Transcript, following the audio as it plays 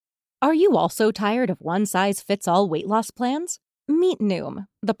Are you also tired of one-size-fits-all weight loss plans? Meet Noom,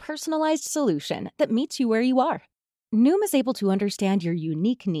 the personalized solution that meets you where you are. Noom is able to understand your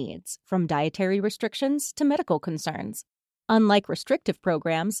unique needs, from dietary restrictions to medical concerns. Unlike restrictive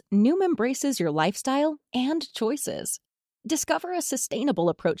programs, Noom embraces your lifestyle and choices. Discover a sustainable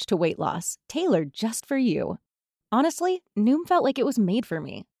approach to weight loss, tailored just for you. Honestly, Noom felt like it was made for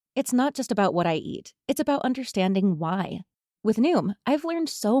me. It's not just about what I eat, it's about understanding why. With Noom, I've learned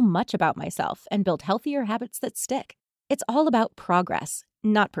so much about myself and built healthier habits that stick. It's all about progress,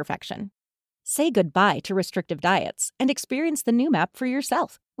 not perfection. Say goodbye to restrictive diets and experience the Noom app for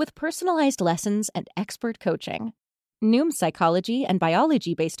yourself with personalized lessons and expert coaching. Noom's psychology and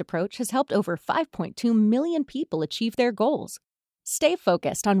biology-based approach has helped over 5.2 million people achieve their goals. Stay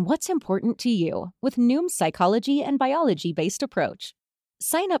focused on what's important to you with Noom's psychology and biology-based approach.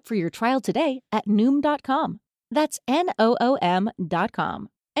 Sign up for your trial today at Noom.com. That's Noom.com.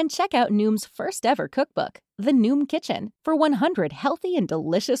 And check out Noom's first ever cookbook, The Noom Kitchen, for 100 healthy and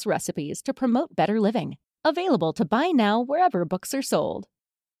delicious recipes to promote better living. Available to buy now wherever books are sold.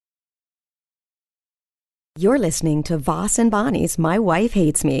 You're listening to Voss and Bonnie's My Wife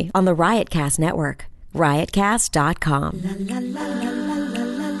Hates Me on the Riotcast Network. Riotcast.com.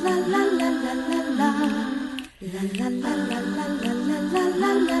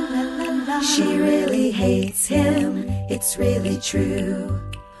 She really hates him, it's really true.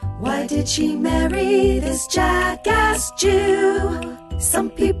 Why did she marry this jackass Jew? Some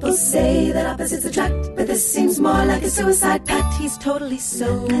people say that opposites attract, but this seems more like a suicide pact. He's totally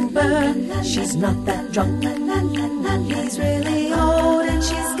sober, she's not that drunk. He's really old and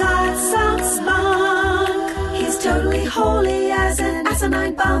she's got some spunk. He's totally holy as an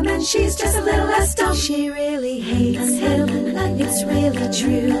asinine bomb, and she's just a little less dumb. She really hates him, it's really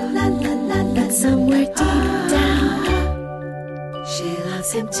true. But somewhere deep down, she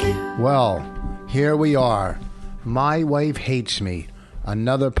loves him too. Well, here we are. My Wife Hates Me.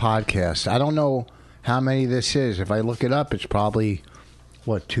 Another podcast. I don't know how many this is. If I look it up, it's probably,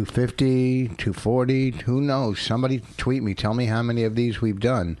 250, 240? Who knows? Somebody tweet me. Tell me how many of these we've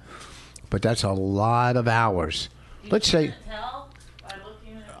done. But that's a lot of hours. Let's say...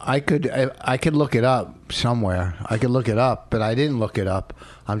 I could look it up somewhere. I could look it up, but I didn't look it up.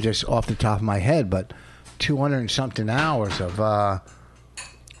 I'm just off the top of my head. But 200 and something hours of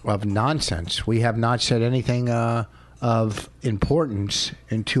nonsense. We have not said anything of importance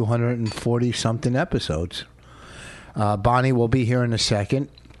in 240 something episodes. Bonnie will be here in a second.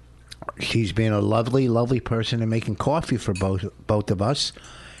 She's been a lovely, lovely person and making coffee for both of us,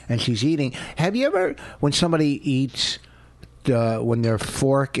 and she's eating. Have you ever, when somebody eats, when their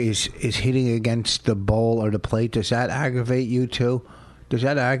fork is hitting against the bowl or the plate, does that aggravate you too? Does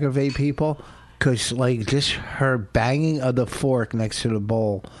that aggravate people? Because just her banging of the fork next to the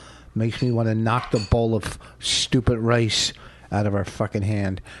bowl makes me want to knock the bowl of stupid rice out of her fucking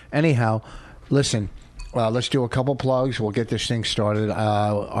hand. Anyhow, listen, let's do a couple plugs. We'll get this thing started.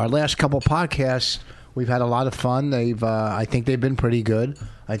 Our last couple podcasts, we've had a lot of fun. I think they've been pretty good.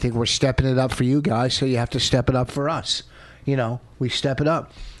 I think we're stepping it up for you guys, so you have to step it up for us. We step it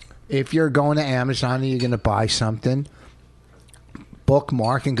up. If you're going to Amazon and you're going to buy something,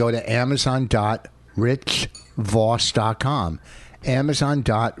 bookmark and go to amazon.richvoss.com.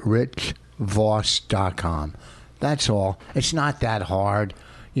 amazon.richvoss.com. That's all. It's not that hard.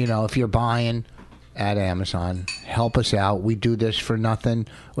 If you're buying at Amazon, help us out. We do this for nothing.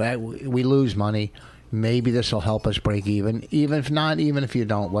 We lose money. Maybe this will help us break even. Even if not, even if you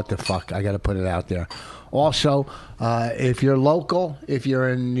don't, what the fuck? I got to put it out there. Also, if you're local, if you're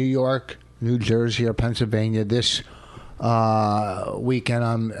in New York, New Jersey, or Pennsylvania, this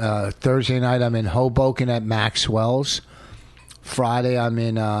weekend, Thursday night, I'm in Hoboken at Maxwell's. Friday, I'm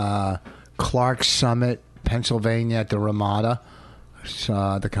in Clark Summit, Pennsylvania at the Ramada.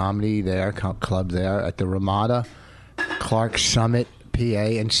 The comedy there, club there at the Ramada. Clark Summit, PA.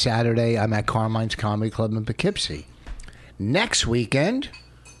 And Saturday, I'm at Carmine's Comedy Club in Poughkeepsie. Next weekend,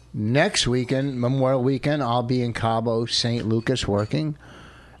 Memorial Weekend, I'll be in Cabo, St. Lucas, working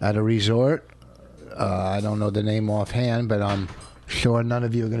at a resort. I don't know the name offhand, but I'm sure none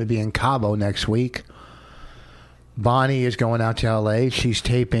of you are going to be in Cabo next week. Bonnie is going out to L.A. She's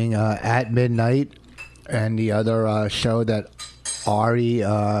taping At Midnight and the other show that Ari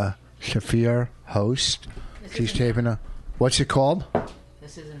Shafir hosts. She's taping what's it called?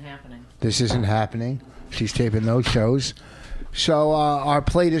 This Isn't Happening. This Isn't Happening. She's taping those shows. So our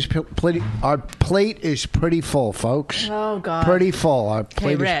plate is pretty full, folks. Oh God, pretty full. Our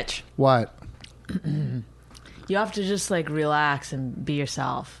plate hey, Rich. What? You have to just relax and be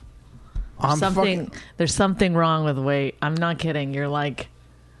yourself. There's something wrong with weight. I'm not kidding. You're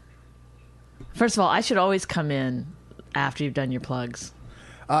First of all, I should always come in after you've done your plugs.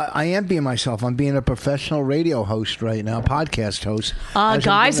 I am being myself. I'm being a professional radio host right now, podcast host.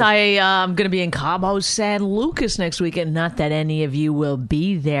 Guys, I'm going to be in Cabo San Lucas next weekend. Not that any of you will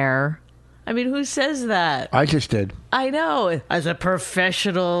be there. I mean, who says that? I just did. I know. As a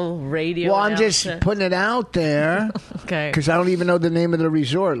professional radio Well, I'm announcer. just putting it out there. Okay. Because I don't even know the name of the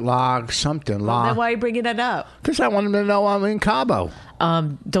resort. Log something. Well, then why are you bringing that up? Because I want them to know I'm in Cabo.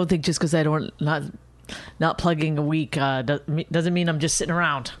 Don't think just because I don't not plugging a week doesn't mean I'm just sitting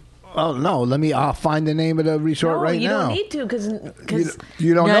around. Oh, no. I'll find the name of the resort right now. You don't need to because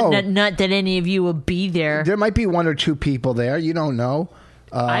You don't know. Not that any of you will be there. There might be one or two people there. You don't know.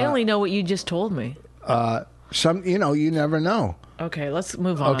 I only know what you just told me. You never know. Okay, let's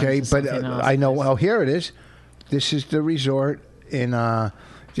move on. Okay, to but something else, I know. please. Well, here it is. This is the resort in.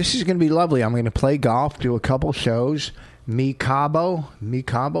 This is going to be lovely. I'm going to play golf, do a couple shows. Mi Cabo.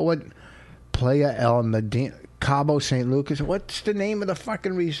 What? Playa El Medina, Cabo St. Lucas. What's the name of the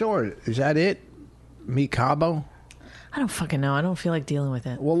fucking resort? Is that it? Mi Cabo. I don't fucking know. I don't feel like dealing with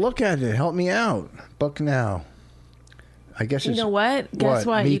it. Well, look at it. Help me out. Book now. I guess You it's. know what? Guess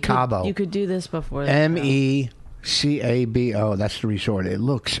what? Mi Cabo. You could do this before. the MECABO. That's the resort. It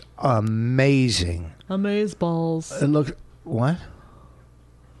looks amazing. Amazeballs. It looks what?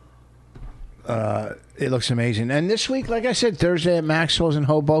 It looks amazing. And this week, like I said, Thursday at Maxwell's in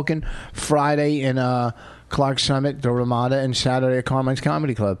Hoboken, Friday in Clark Summit, the Ramada, and Saturday at Carmine's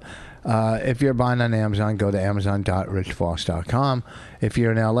Comedy Club. If you're buying on Amazon, go to amazon.richfoss.com. If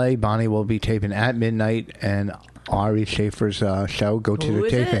you're in LA, Bonnie will be taping at midnight, and Ari Schaefer's show. Go to Who the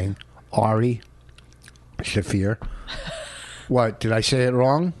is it? taping. Ari Shafir. What, did I say it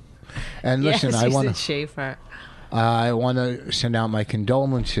wrong? And listen, yes, I you want said to. Schaefer. I want to send out my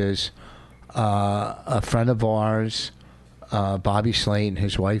condolences. A friend of ours, Bobby Slate,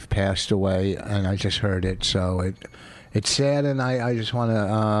 his wife passed away, and I just heard it. So it's sad, and I just want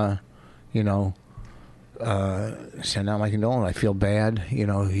to, send out my condolences. I feel bad.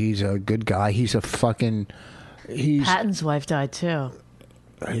 He's a good guy. Patton's wife died too.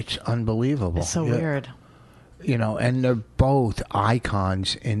 It's unbelievable. It's so Yeah. weird. And they're both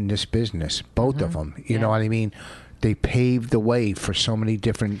icons in this business, both of them. You know what I mean? They paved the way for so many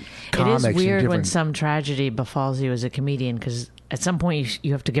different comics. It is weird and when different, some tragedy befalls you as a comedian because at some point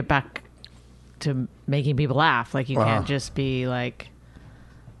you have to get back to making people laugh. Like you can't just be like.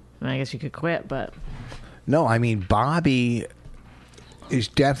 I guess you could quit, but No, I mean Bobby is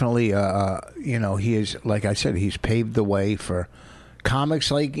definitely he is, like I said, he's paved the way for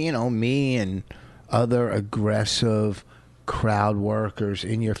comics like me and other aggressive crowd workers,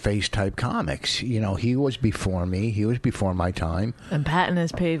 in your face type comics. He was before me. He was before my time. and Patton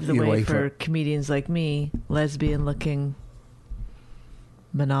has paved the You way wait for for- comedians like me, lesbian-looking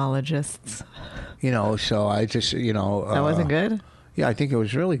monologists. So I just That wasn't good. Yeah, I think it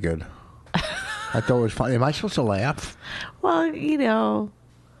was really good. I thought it was funny. Am I supposed to laugh? Well,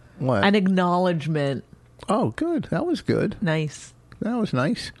 What? an acknowledgement. Oh, good. That was good. Nice. That was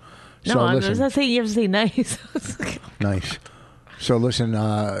nice. No, So I'm listen, not saying you have to say nice. nice. So listen,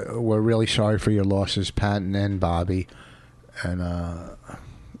 we're really sorry for your losses, Patton and Bobby. And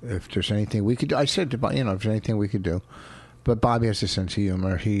if there's anything we could do, I said, if there's anything we could do. But Bobby has a sense of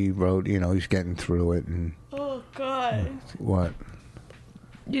humor. He wrote, he's getting through it. And Oh God. what?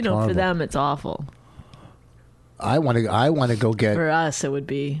 For horrible. them it's awful. I want to go get. For us it would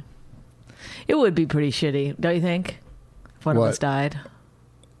be pretty shitty, don't you think? If one What? of us died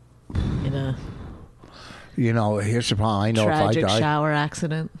in a Here's the problem. I know tragic if I die. shower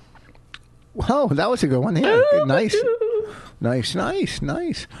accident. Whoa, that was a good one. Yeah, good, nice.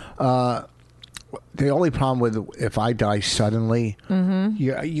 The only problem with if I die suddenly,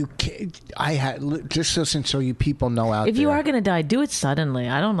 you can't. I had just listen so you people know out If there. you are gonna die, do it suddenly.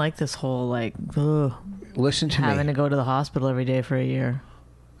 I don't like this whole listen to having me. to go to the hospital every day for a year.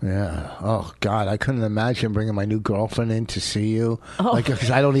 Yeah. Oh God, I couldn't imagine bringing my new girlfriend in to see you.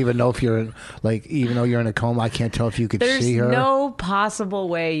 Because I don't even know if you're even though you're in a coma, I can't tell if you could There's see her. no possible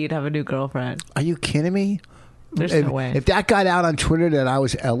way you'd have a new girlfriend. Are you kidding me? There's if, no way. If that got out on Twitter that I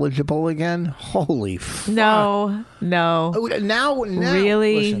was eligible again, holy fuck. No. Now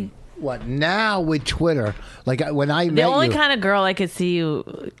Really? listen, what now with Twitter? Like when I The met only you, kind of girl I could see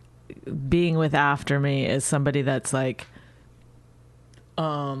you being with after me is somebody that's like,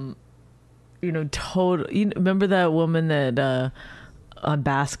 total. Remember that woman that on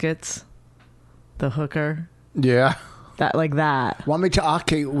Baskets, the hooker, yeah. that like that, Want me to?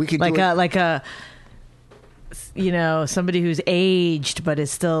 Okay, we could like do it. like a somebody who's aged but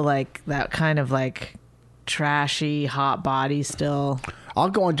is still like that kind of like trashy, hot body still. I'll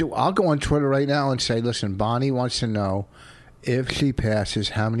go on Twitter right now and say, listen, Bonnie wants to know if she passes,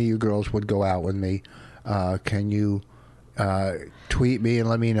 how many of you girls would go out with me? Can you tweet me and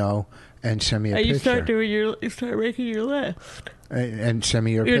let me know and send me a picture? You start making your list. And send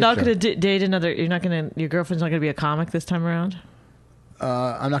me your picture. You're not going to date another. Your girlfriend's not going to be a comic this time around.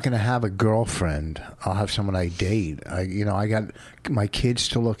 I'm not going to have a girlfriend. I'll have someone I date. I got my kids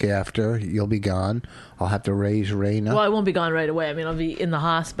to look after. You'll be gone. I'll have to raise Raina. Well, I won't be gone right away. I mean, I'll be in the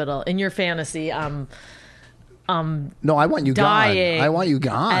hospital. In your fantasy, no, I want you dying. gone. I want you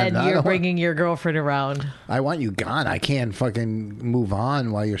gone. And you're bringing your girlfriend around. I want you gone. I can't fucking move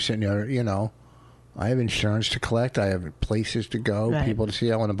on while you're sitting there, I have insurance to collect. I have places to go, people to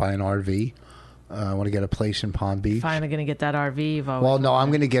see. I want to buy an RV. I want to get a place in Palm Beach. Finally going to get that RV. Well, no, I'm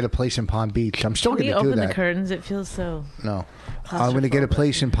going to get a place in Palm Beach. I'm still going to do that. Can we open the curtains? It feels so... No. I'm going to get a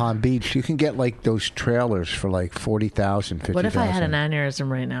place in Palm Beach. You can get like those trailers for like $40,000, $50,000. What if I had an aneurysm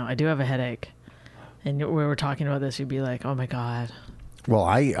right now? I do have a headache. And we were talking about this. You'd be like, oh my God. Well,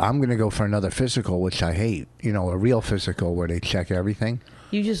 I'm going to go for another physical, which I hate. A real physical where they check everything.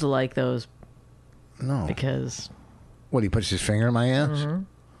 You just like those. No. Because... What, he puts his finger in my ass? Mm-hmm.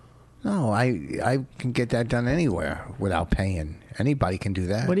 No, I can get that done anywhere without paying. Anybody can do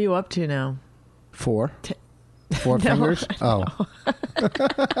that. What are you up to now? 4 fingers? Oh.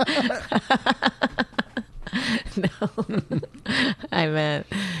 No. I meant,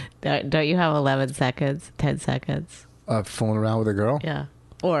 don't you have 11 seconds, 10 seconds? Fooling around with a girl? Yeah.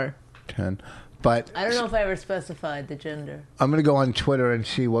 Or 10. But I don't know if I ever specified the gender. I'm going to go on Twitter and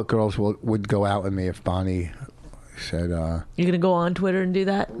see what girls would go out with me if Bonnie said... You're going to go on Twitter and do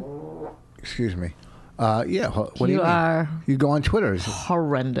that? Excuse me. Yeah. What do you mean? Are you go on Twitter.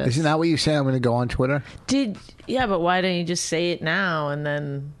 horrendous. Isn't that what you say? I'm going to go on Twitter? Yeah, but why don't you just say it now and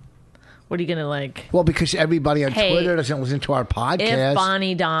then... What are you going to like? Well, because everybody on Twitter doesn't listen to our podcast. If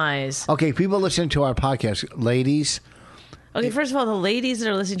Bonnie dies. Okay, people listen to our podcast. Ladies. Okay, first of all, the ladies that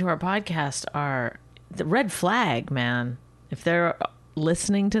are listening to our podcast are the red flag, man. If they're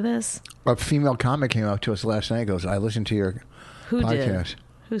listening to this. A female comic came up to us last night and goes, I listened to your podcast. Did?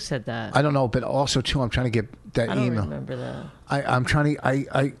 Who said that? I don't know, but also, too, I'm trying to get that email. I don't remember that. I'm trying to...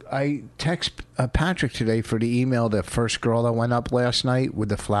 I text Patrick today for the email, the first girl that went up last night with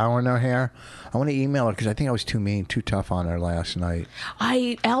the flower in her hair. I want to email her because I think I was too mean, too tough on her last night.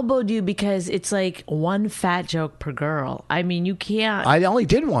 I elbowed you because it's like one fat joke per girl. I mean, you can't... I only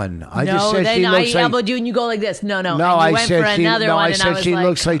did one. I just said she looks like... elbowed you and you go like this. No. No, and I went said for she... another No, one I and said was she like,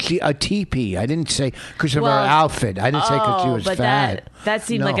 looks like a teepee. I didn't say because of her outfit. I didn't say because she was but fat. That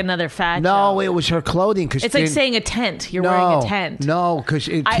seemed like another fat No, joke. it was her clothing. Cause it's like saying a tent. You're wearing a tent. No, because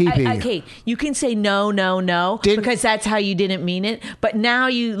it teepee. Okay, you can say no, because that's how you didn't mean it. But now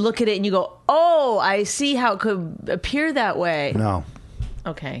you look at it and you go, oh, I see how it could appear that way. No.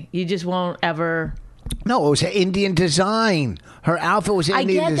 Okay, you just won't ever... No, it was an Indian design. Her outfit was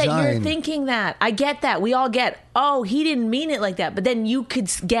Indian design. I get that you're thinking that. I get that. We all get, oh, he didn't mean it like that. But then you could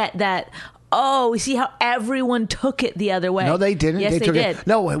get that... Oh, we see how everyone took it the other way. No, they didn't. Yes, they did.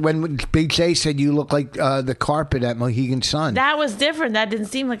 No, when Big J said you look like the carpet at Mohegan Sun. That was different. That didn't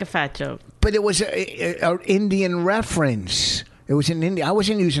seem like a fat joke. But it was an Indian reference. It was an Indian. I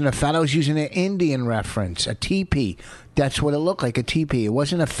wasn't using a fat. I was using an Indian reference, a teepee. That's what it looked like, a teepee. It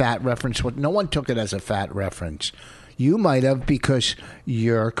wasn't a fat reference. No one took it as a fat reference. You might have because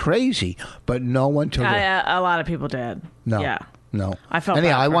you're crazy, but no one took it. A lot of people did. No. Yeah. No. I felt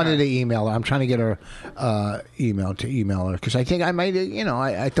Anyhow, bad I for wanted her. to email her. I'm trying to get her email her because I think I might,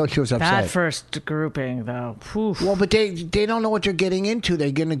 I thought she was upset. That first grouping, though. Oof. Well, but they don't know what they're getting into.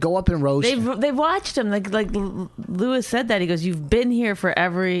 They're going to go up and roast. They've watched him. Like Lewis said that. He goes, you've been here for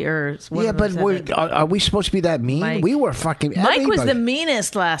every... Yeah, but are we supposed to be that mean? Mike. We were fucking... Mike was the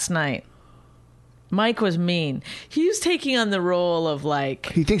meanest last night. Mike was mean. He was taking on the role of like...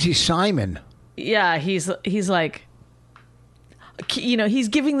 He thinks he's Simon. Yeah, he's like... he's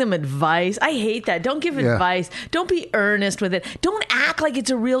giving them advice. I hate that. Don't give advice. Don't be earnest with it. Don't act like it's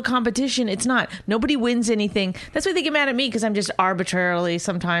a real competition. It's not. Nobody wins anything. That's why they get mad at me because I'm just arbitrarily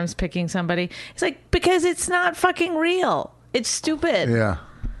sometimes picking somebody. It's like, because it's not fucking real. It's stupid. Yeah.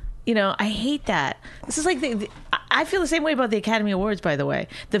 I hate that. This is like I feel the same way about the Academy Awards, by the way.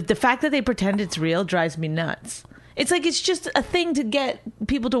 The fact that they pretend it's real drives me nuts. It's like it's just a thing to get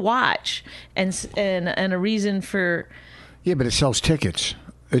people to watch and a reason for... Yeah, but it sells tickets.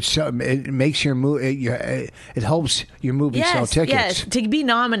 It makes your movie. It helps your movie sell tickets. Yes, to be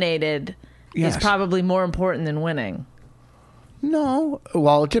nominated is probably more important than winning. No,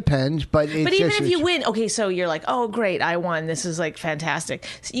 well, it depends, but it's But even just, if you win, okay, so you're like, oh, great, I won. This is like fantastic.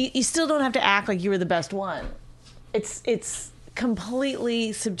 So you still don't have to act like you were the best one. It's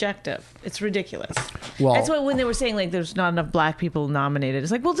completely subjective. It's ridiculous. Well, that's why when they were saying like there's not enough black people nominated,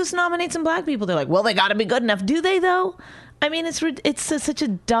 it's like, well, just nominate some black people. They're like, well, they got to be good enough. Do they though? I mean, it's such a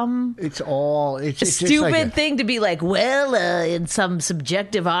dumb, it's just stupid like thing to be like, well, in some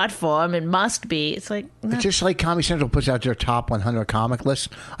subjective art form, it must be. It's like, it's just like Comedy Central puts out their top 100 comic list.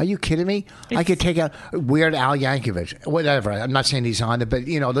 Are you kidding me? I could take out Weird Al Yankovic, whatever. I'm not saying he's on it, but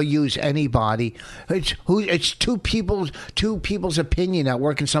they'll use anybody. It's two people's opinion that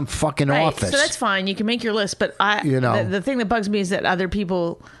work in some fucking office. So that's fine. You can make your list, but the thing that bugs me is that other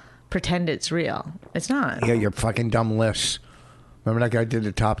people pretend it's real. It's not. Yeah, your fucking dumb lists. Remember that guy did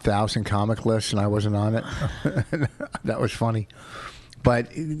the top 1,000 comic list and I wasn't on it? That was funny.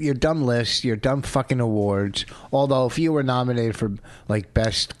 But your dumb lists, your dumb fucking awards. Although if you were nominated for like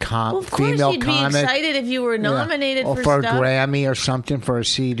best female comic, you'd be excited if you were nominated or for a Grammy or something for a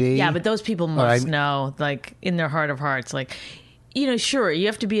CD. Yeah, but those people must know, like in their heart of hearts, like sure, you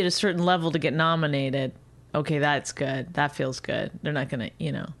have to be at a certain level to get nominated. Okay, that's good. That feels good. They're not gonna,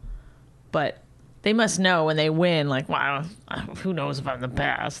 but they must know when they win, like, wow, who knows if I'm the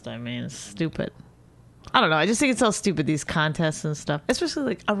best? I mean, it's stupid. I don't know. I just think it's all stupid, these contests and stuff. Especially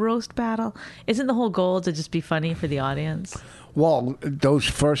like a roast battle. Isn't the whole goal to just be funny for the audience? Well, those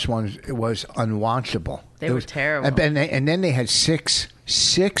first ones, it was unwatchable. They were terrible. And then they had six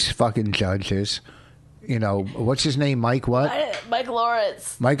fucking judges. What's his name? Mike what? Mike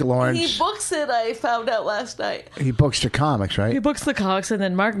Lawrence. Mike Lawrence. He books it, I found out last night. He books the comics, right? He books the comics, and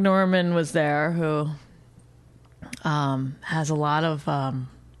then Mark Norman was there, who has a lot of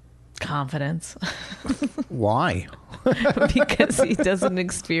confidence. Why? Because he doesn't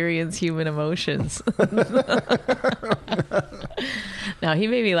experience human emotions. No, he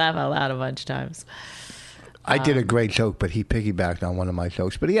made me laugh out loud a bunch of times. I did a great joke, but he piggybacked on one of my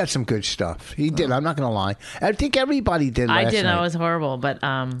jokes. But he had some good stuff. He did. I'm not going to lie. I think everybody did last night. I was horrible, but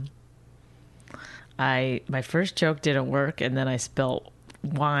my first joke didn't work, and then I spilled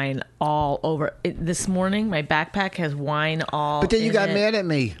wine all over it. This morning, my backpack has wine all. But then you got mad at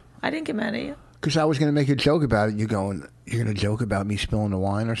me. I didn't get mad at you. Because I was going to make a joke about it. You're going to joke about me spilling the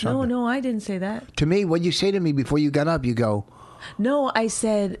wine or something? No, I didn't say that. To me, what you say to me before you got up, you go. No, I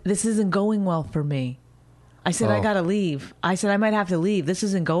said, this isn't going well for me. I said, I got to leave. I said, I might have to leave. This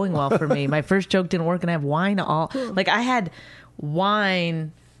isn't going well for me. My first joke didn't work, and I have wine I had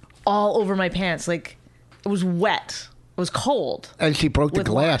wine all over my pants. Like, it was wet. It was cold. And she broke the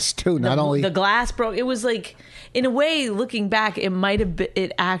glass, too. Not only... The glass broke. It was like, in a way, looking back, it might have been...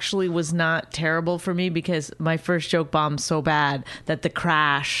 It actually was not terrible for me because my first joke bombed so bad that the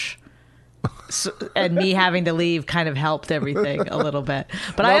crash... and me having to leave kind of helped everything a little bit,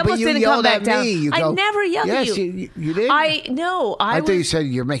 but I almost didn't come back down. I never yelled at you. Yes, you did. I thought you said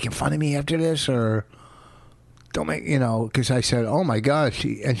you're making fun of me after this, or don't make because I said, oh my gosh,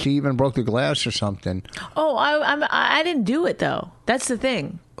 she even broke the glass or something. Oh, I didn't do it though. That's the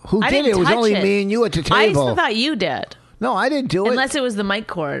thing. Who did it? It was only me and you at the table. I thought you did. No, I didn't do it. Unless it was the mic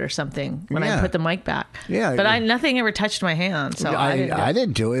cord or something when I put the mic back. Yeah. But nothing ever touched my hand, so I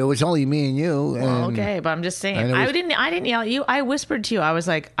didn't do it. It was only me and you. Well, okay, but I'm just saying. I didn't yell at you. I whispered to you. I was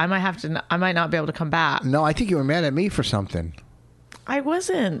like, I might not be able to come back. No, I think you were mad at me for something. I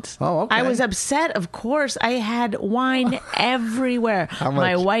wasn't. Oh, okay. I was upset, of course. I had wine everywhere.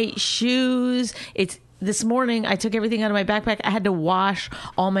 My white shoes. This morning, I took everything out of my backpack. I had to wash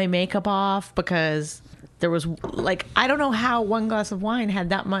all my makeup off because... There was, I don't know how one glass of wine had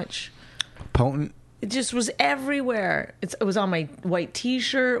that much. Potent? It just was everywhere. It was on my white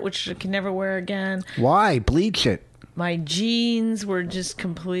T-shirt, which I can never wear again. Why? Bleach it. My jeans were just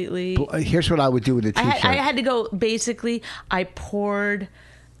completely... Here's what I would do with a T-shirt. I had to go, basically, I poured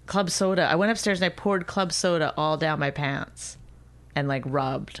club soda. I went upstairs and I poured club soda all down my pants and,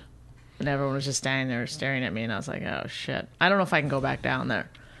 rubbed. And everyone was just standing there staring at me, and I was like, oh, shit. I don't know if I can go back down there.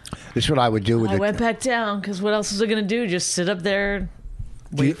 This is what I would do with I went back down because what else was I going to do? Just sit up there,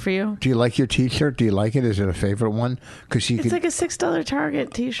 wait for you? Do you like your T-shirt? Do you like it? Is it a favorite one? It's like a $6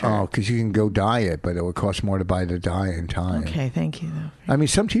 Target T-shirt. Oh, because you can go dye it, but it would cost more to buy the dye and tie. Okay, thank you. I mean,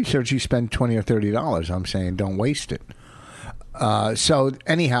 some T-shirts you spend $20 or $30. I'm saying don't waste it. So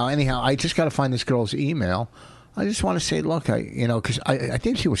anyhow, I just got to find this girl's email. I just want to say, look, because I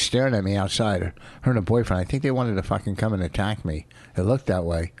think she was staring at me outside. Her and her boyfriend. I think they wanted to fucking come and attack me. It looked that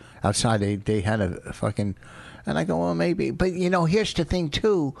way. Outside, they had a fucking... And I go, well, maybe. But, here's the thing,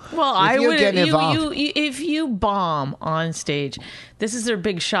 too. Well, I would... If you bomb on stage, this is their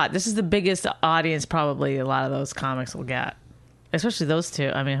big shot. This is the biggest audience probably a lot of those comics will get. especially those two.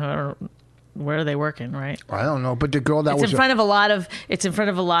 I mean, where are they working, right? I don't know, but the girl that It's was in front of a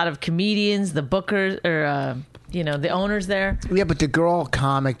lot of comedians, the bookers, or the owners there. yeah, but the girl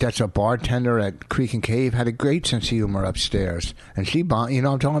comic that's a bartender at Creek and Cave had a great sense of humor upstairs, and she bombed. You know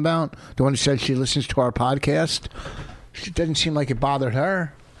what I'm talking about? The one who said she listens to our podcast. It doesn't seem like it bothered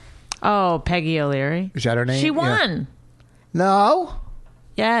her. Oh, Peggy O'Leary. Is that her name? She Yeah. won. No,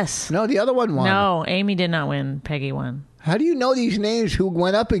 Yes. no, the other one won. No, Amy did not win. Peggy won. How do you know these names who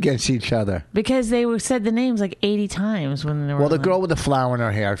went up against each other? Because they said the names like 80 times when they were. Well, the girl with the flower in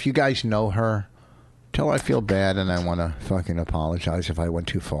her hair, if you guys know her, tell her I feel bad and I want to fucking apologize if I went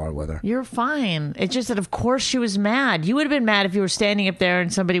too far with her. You're fine. It's just that, of course, she was mad. You would have been mad if you were standing up there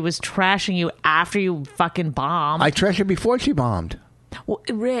and somebody was trashing you after you fucking bombed. I trashed her before she bombed. Well,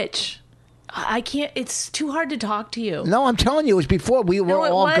 Rich, I can't. It's too hard to talk to you. No, I'm telling you, it was before. We were No,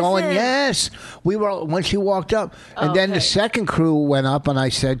 it all going, wasn't. yes. We were, when she walked up. And then the Okay. second crew went up and I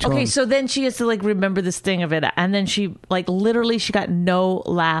said to Okay, him, so then she has to remember this thing of it, and then she literally she got no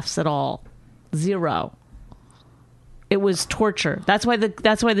laughs at all, 0. It was torture. That's why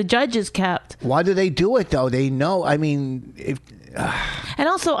the judges kept. why do they do it though? They know. I mean, And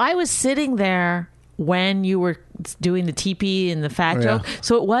also, I was sitting there when you were doing the TP and the fat Yeah. joke,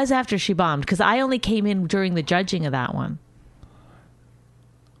 so it was after she bombed because I only came in during the judging of that one.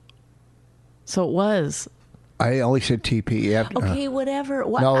 So it was. I only said TP. Yeah. Okay, whatever.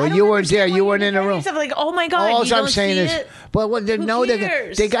 What, No, I don't you weren't there. understand You why weren't you're in the room. defending stuff like, oh my god, All you I'm don't saying see is, it? but what they Who know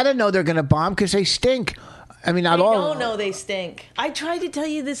cares? they got to know they're going to bomb because they stink. I mean, not They all. don't know they stink. I tried to tell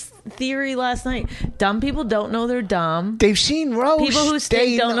you this theory last night. Dumb people don't know they're dumb. They've seen roast. People who stink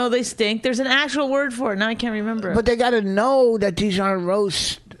They don't know they stink. There's an actual word for it. Now I can't remember. But they got to know that these aren't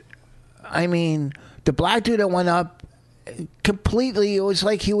roasts. I mean, the black dude that went up completely, it was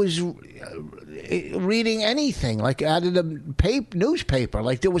like he was reading anything, like out of the newspaper.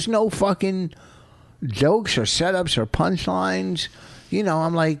 Like there was no fucking jokes or setups or punchlines. You know,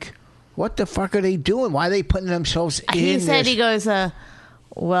 I'm like, what the fuck are they doing? Why are they putting themselves in he said, this? he goes,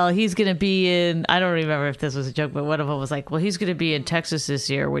 well, he's going to be in, I don't remember if this was a joke, but one of them was like, well, he's going to be in Texas this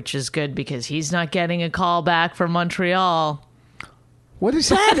year, which is good because he's not getting a call back from Montreal. What is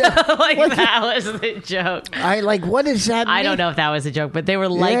that? That was the joke. What does that mean? I don't know if that was a joke, but they were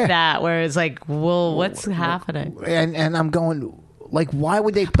like Yeah. that, where it's like, well, what's happening? And I'm going, like, why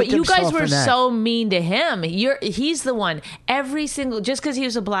would they put But you guys themselves were in that? so mean to him. He's the one. Every single, just because he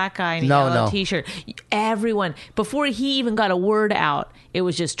was a black guy in a yellow T-shirt, everyone, before he even got a word out, it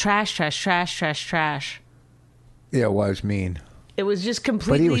was just trash, trash, trash, trash, trash. Yeah, it was mean. It was just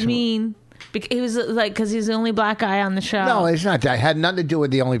completely was- mean. He was because he's the only black guy on the show. No, it's not that. It had nothing to do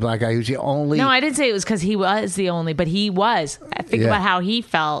with the only black guy. He was the only. No, I didn't say it was because he was the only, but he was. Think Yeah. about how he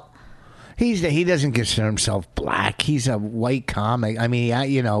felt. He doesn't consider himself black. He's a white comic. I mean,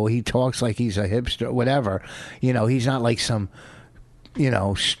 he talks like he's a hipster, whatever. He's not like some,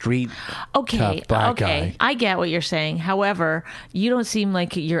 street tough black guy. I get what you're saying. However, you don't seem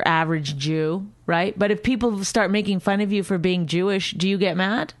like your average Jew, right? But if people start making fun of you for being Jewish, do you get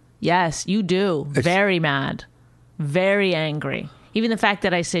mad? Yes, you do. Very mad. Very angry. Even the fact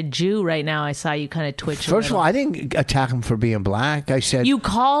that I said Jew right now, I saw you kind of twitch. First of all, I didn't attack him for being black. I said you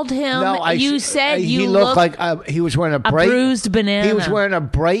called him. No, you said he you looked like he was wearing a bruised banana. He was wearing a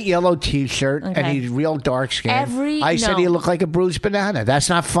bright yellow T-shirt, and Okay. he's real dark skinned. I said no. he looked like a bruised banana. That's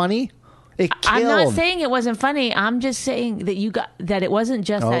not funny. It killed. I'm not saying it wasn't funny. I'm just saying that that it wasn't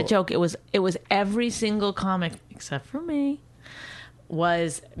just that joke. It was every single comic except for me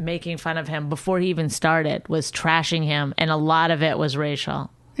was making fun of him before he even started, was trashing him, and a lot of it was racial.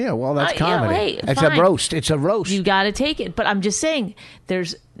 Yeah, well, that's Yeah, comedy. hey, it's fine. a roast. It's a roast. You got to take it. But I'm just saying,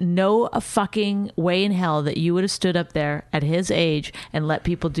 there's no fucking way in hell that you would have stood up there at his age and let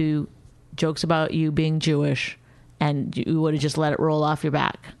people do jokes about you being Jewish, and you would have just let it roll off your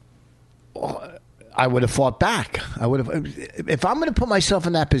back. I would have fought back. I would have. If I'm going to put myself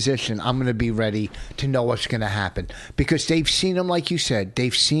in that position, I'm going to be ready to know what's going to happen because they've seen them, like you said.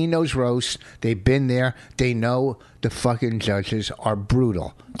 They've seen those roasts. They've been there. They know the fucking judges are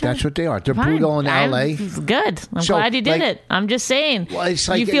brutal. That's what they are. They're Fine. brutal in L.A. Good. I'm So, glad you did like- it. I'm just saying. Well, it's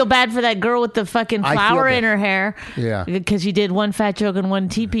like you feel bad for that girl with the fucking I feel flower bad. in her hair. Yeah. Because you did one fat joke and one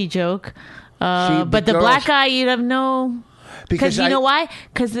TP joke. See, But the girls- black guy, you'd have no. Because you I- know why?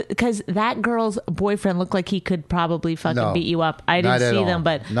 Because that girl's boyfriend looked like he could probably fucking No, beat you up. I not didn't at see all. them,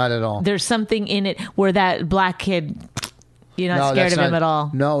 but Not at all. There's something in it where that black kid, you're not scared that's of him at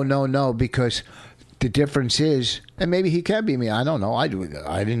all. No, because the difference is, and maybe he can be me. I don't know. I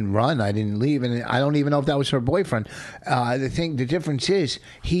didn't run. I didn't leave, and I don't even know if that was her boyfriend. The difference is,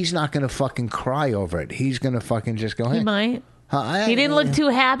 he's not going to fucking cry over it. He's going to fucking just go, hey. He might. He didn't look too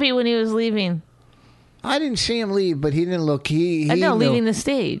happy when he was leaving. I didn't see him leave, but he didn't look. I know, leaving the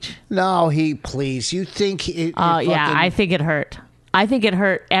stage. No, please. You think it? Oh yeah, I think it hurt. I think it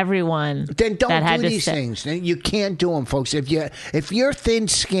hurt everyone. Then don't do these things. You can't do them, folks. If you're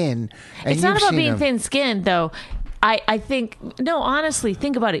thin-skinned, and it's not about being thin-skinned, though. I think, no, honestly,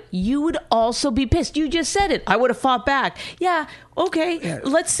 think about it. You would also be pissed. You just said it. I would have fought back. Yeah, okay. Yeah.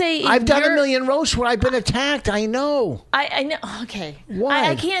 Let's say I've done a million roasts where I've been attacked. I know. I know. Okay. Why?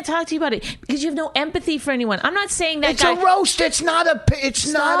 I can't talk to you about it because you have no empathy for anyone. I'm not saying that it's a roast. It's not a.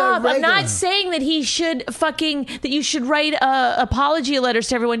 It's not a regular. I'm not saying that he should that you should write apology letters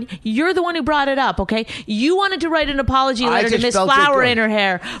to everyone. You're the one who brought it up. Okay. You wanted to write an apology letter to Miss Flower in her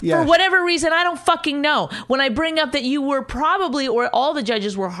hair for whatever reason. I don't fucking know. When I bring up that you were probably, or all the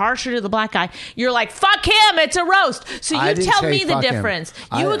judges were harsher to the black guy, you're like, fuck him, it's a roast. So you tell me the difference.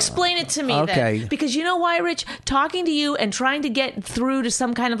 You explain it to me then. Because you know why, Rich? Talking to you and trying to get through to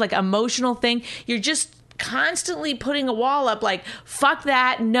some kind of like emotional thing, you're just constantly putting a wall up like, fuck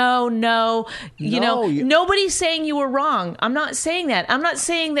that, no. You know, nobody's saying you were wrong. I'm not saying that. I'm not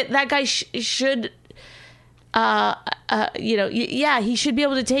saying that guy should... he should be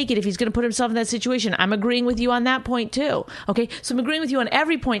able to take it if he's going to put himself in that situation. I'm agreeing with you on that point too. Okay, so I'm agreeing with you on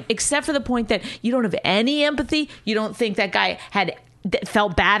every point except for the point that you don't have any empathy. You don't think that guy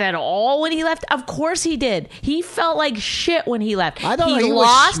felt bad at all when he left. Of course he did. He felt like shit when he left. He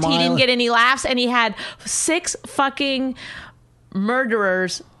lost. He didn't get any laughs, and he had 6 fucking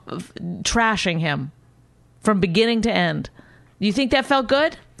murderers trashing him from beginning to end. Do you think that felt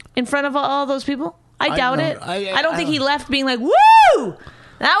good in front of all those people? I doubt it. I don't think he left being like, woo!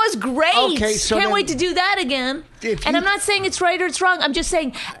 That was great. Okay, so can't wait to do that again. And I'm not saying it's right or it's wrong. I'm just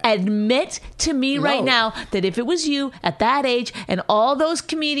saying, admit to me right now that if it was you at that age and all those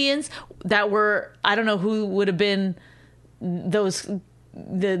comedians that were, I don't know who would have been those...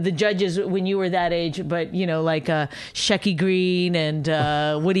 The judges when you were that age, but you know, like Shecky Green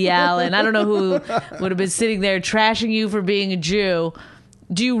and Woody Allen. I don't know who would have been sitting there trashing you for being a Jew.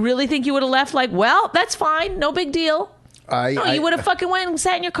 Do you really think you would have left like, well, that's fine, no big deal? You would have fucking went and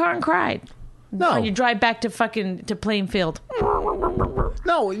sat in your car and cried. No, on your drive back to Plainfield.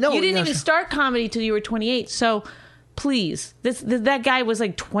 No. You didn't even start comedy till you were 28. So, please, that guy was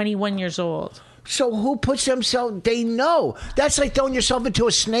like 21 years old. So who puts themselves? They know. That's like throwing yourself into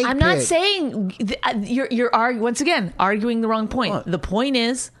a snake pit. I'm not saying you're once again arguing the wrong point. What? The point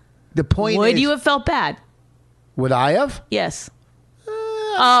is, would you have felt bad? Would I have? Yes.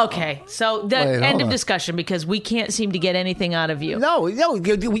 Okay, so end of discussion because we can't seem to get anything out of you. No,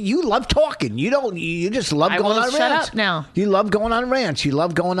 you love talking. You just love going on rants. Shut up now. You love going on rants. You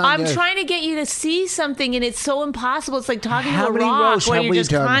love going on. I'm trying to get you to see something, and it's so impossible. It's like talking to a rock where you're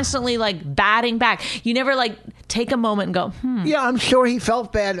just constantly like batting back. You never like take a moment and go, Yeah, I'm sure he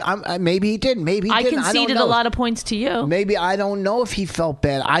felt bad. Maybe he didn't. Maybe he didn't. I conceded a lot of points to you. Maybe I don't know if he felt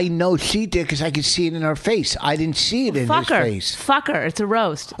bad. I know she did because I could see it in her face. I didn't see it in his face. Fuck her. It's a roast.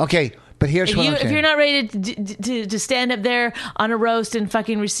 Okay, but here's what I'm saying. If you're not ready to stand up there on a roast and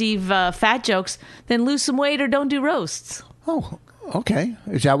fucking receive fat jokes, then lose some weight or don't do roasts. Oh, okay.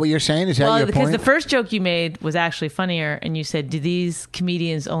 Is that what you're saying? Is that your point? Because the first joke you made was actually funnier, and you said, do these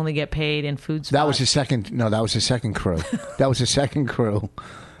comedians only get paid in food spots? That was the second. No, that was the second crew. That was the second crew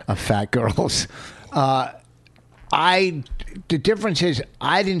of fat girls. The difference is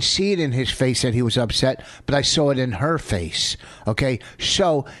I didn't see it in his face that he was upset, but I saw it in her face. Okay,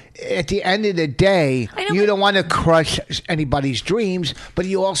 so at the end of the day, you don't want to crush anybody's dreams, but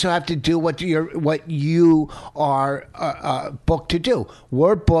you also have to do what you are booked to do.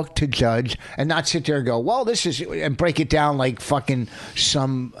 We're booked to judge and not sit there and go, well, this is, and break it down like fucking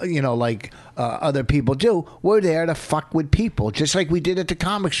some, other people do. We're there to fuck with people, just like we did at the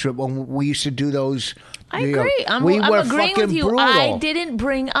comic strip when we used to do those. I agree. I'm agreeing with you. Brutal. I didn't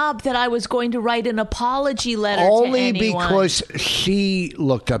bring up that I was going to write an apology letter to anyone. Only because she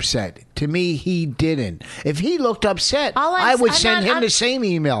looked upset. To me, he didn't. If he looked upset, I would send him the same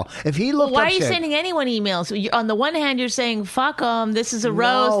email. If he looked upset. Why are you sending anyone emails? On the one hand, you're saying, fuck them, this is a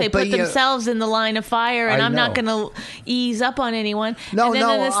roast. They put themselves in the line of fire, and I'm not going to ease up on anyone. No,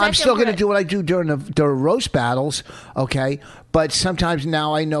 I'm still going to do what I do during the roast battles, okay? But sometimes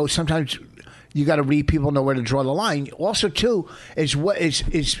now I know, sometimes you got to read people, know where to draw the line. Also, too, is what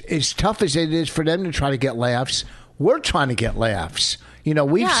is tough as it is for them to try to get laughs. We're trying to get laughs.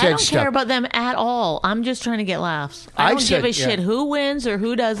 We've said stuff. I don't care about them at all. I'm just trying to get laughs. I don't give a shit who wins or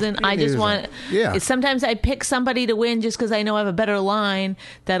who doesn't. I just want. Yeah. Sometimes I pick somebody to win just because I know I have a better line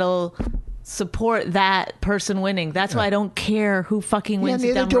that'll support that person winning. That's why I don't care who fucking wins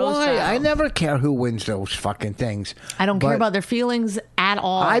neither the dumb do roast battle. I never care who wins those fucking things. I don't care But about their feelings at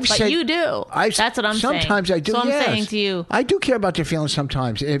all. I've but said- you do. That's what I'm saying. Sometimes I do. So I'm yes. saying to you, I do care about their feelings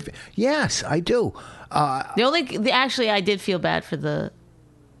sometimes. Yes, I do. actually, I did feel bad for the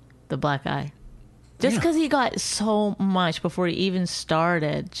black guy, just because he got so much before he even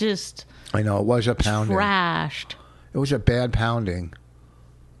started. Just I know it was a pounding. trashed. It was a bad pounding.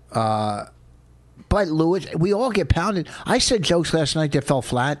 But Lewis, we all get pounded. I said jokes last night that fell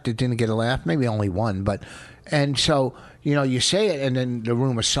flat, that didn't get a laugh. Maybe only one, and so you say it, and then the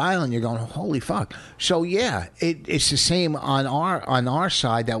room is silent. You're going, holy fuck. So yeah, it's the same on our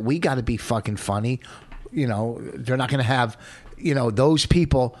side, that we got to be fucking funny. They're not going to have those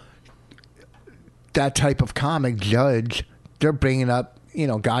people, that type of comic judge. They're bringing up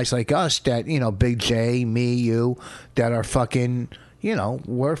guys like us that Big J, me, you, that are fucking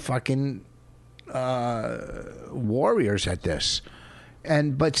we're fucking warriors at this.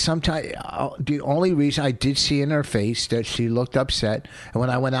 But sometimes the only reason I did see in her face that she looked upset, and when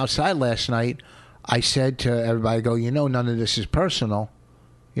I went outside last night, I said to everybody, I go, none of this is personal,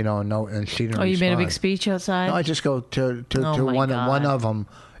 no, and she didn't. Oh, you made a respond. big speech outside? No, I just go to Oh, my one God. of them.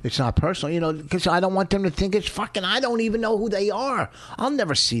 It's not personal, because I don't want them to think it's fucking. I don't even know who they are. I'll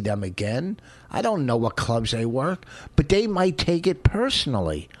never see them again. I don't know what clubs they work, but they might take it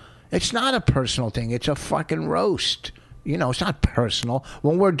personally. It's not a personal thing. It's a fucking roast. It's not personal.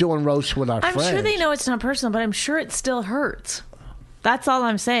 When we're doing roasts with our friends. I'm sure they know it's not personal, but I'm sure it still hurts. That's all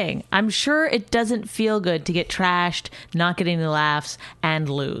I'm saying. I'm sure it doesn't feel good to get trashed, not getting the laughs, and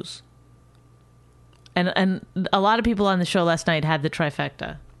lose. And a lot of people on the show last night had the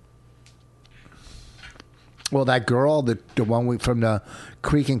trifecta. Well, that girl, the one from the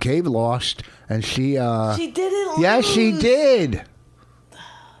Creek and Cave lost, and she didn't yes, she did.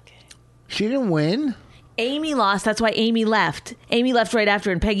 She didn't win. Amy lost. That's why Amy left. Amy left right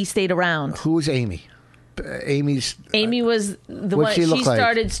after, and Peggy stayed around. Who was Amy? Amy was the What'd one. she She look like?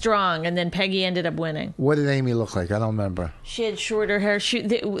 started strong, and then Peggy ended up winning. What did Amy look like? I don't remember. She had shorter hair.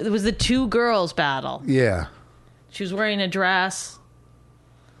 It was the two girls battle. Yeah. She was wearing a dress.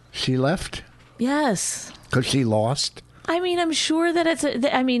 She left? Yes. Because she lost? I mean, I'm sure that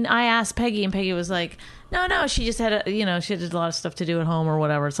I asked Peggy, and Peggy was like, no, she just had she had a lot of stuff to do at home or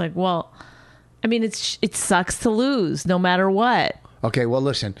whatever. It's like, well, I mean, it sucks to lose no matter what. Okay, well,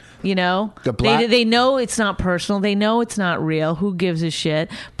 listen. The black- they know it's not personal. They know it's not real. Who gives a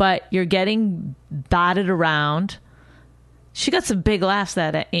shit? But you're getting batted around. She got some big laughs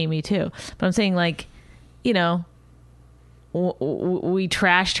at Amy too. But I'm saying, like, we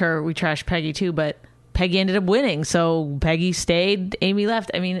trashed her. We trashed Peggy too. But Peggy ended up winning. So Peggy stayed. Amy left.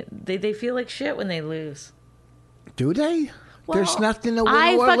 I mean, they feel like shit when they lose. Do they? Well, There's nothing to win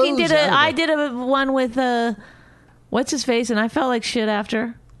I or fucking lose did out of I it. did a one with what's his face, and I felt like shit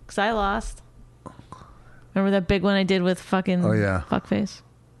after because I lost. Remember that big one I did with fucking fuckface?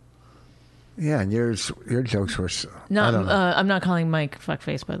 Yeah, and your jokes were. No, I don't know. I'm not calling Mike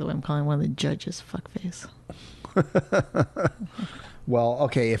fuckface, by the way. I'm calling one of the judges fuckface. Well,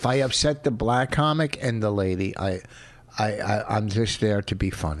 okay. If I upset the black comic and the lady, I'm just there to be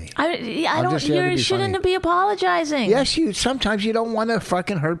funny. I I'm don't. just there to You be shouldn't funny. be apologizing. Yes, sometimes you don't want to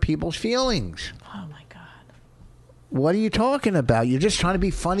fucking hurt people's feelings. Oh my god. What are you talking about? You're just trying to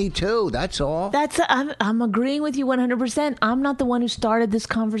be funny too. That's all. I'm agreeing with you 100%. I'm not the one who started this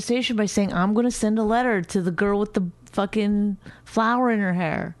conversation by saying I'm going to send a letter to the girl with the fucking flower in her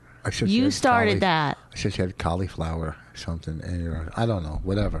hair. You started that. I said she had cauliflower or something. I don't know.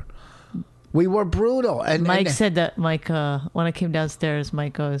 Whatever. We were brutal. And Mike said that. Mike, when I came downstairs,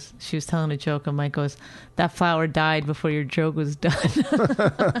 Mike goes. She was telling a joke, and Mike goes, "That flower died before your joke was done."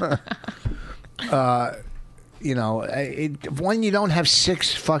 When you don't have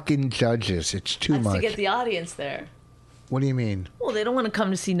 6 fucking judges, it's too That's much. to get the audience there. What do you mean? Well, they don't want to come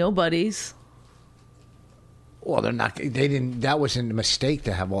to see nobodies. Well, they're not. They didn't. That wasn't a mistake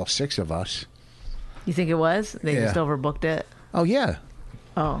to have all 6 of us. You think it was? They just overbooked it. Oh yeah.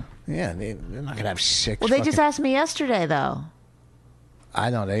 Oh. Yeah, they're not gonna have 6. Well, they just asked me yesterday, though. I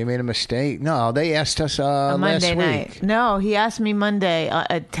don't know. They made a mistake. No, they asked us On last Monday week. night. No, he asked me Monday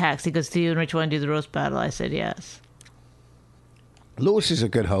a text. He goes, "Do you and Rich want to do the roast battle?" I said yes. Lewis is a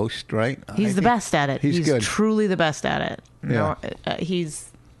good host, right? He's the best at it. He's good. Truly the best at it. Yeah. He's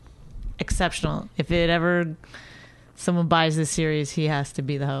exceptional. If someone buys this series, he has to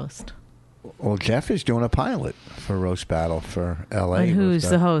be the host. Well, Jeff is doing a pilot for Roast Battle for L.A. And who's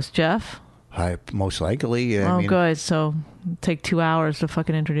the host, Jeff? Most likely. I mean, good. So take 2 hours to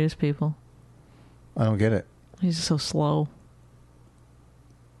fucking introduce people. I don't get it. He's so slow.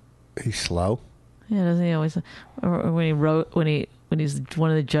 He's slow. Yeah, doesn't he always? Or when he's one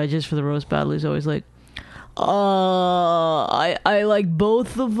of the judges for the roast battle, he's always like, I like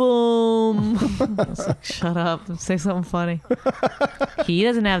both of them. I was like, shut up and say something funny. He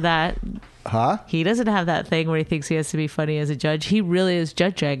doesn't have that. Huh? He doesn't have that thing where he thinks he has to be funny as a judge. He really is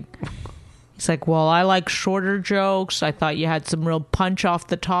judging. He's like, well, I like shorter jokes. I thought you had some real punch off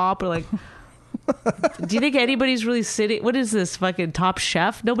the top. Or like, do you think anybody's really sitting? What is this, fucking Top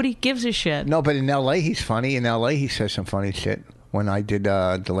Chef? Nobody gives a shit. No, but in L.A. he's funny. In L.A. he says some funny shit. When I did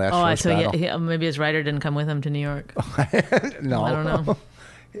the last roast battle. Maybe his writer didn't come with him to New York. No. I don't know.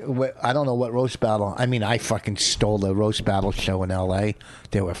 I don't know what roast battle. I mean, I fucking stole the roast battle show in L.A.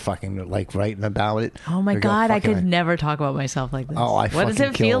 They were fucking like writing about it. Oh my God, I could never talk about myself like this. Oh, I What does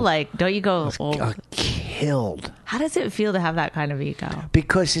it feel like? Don't you go? Killed. How does it feel to have that kind of ego?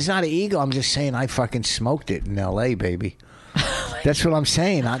 Because it's not an ego. I'm just saying I fucking smoked it in L.A., baby. That's what I'm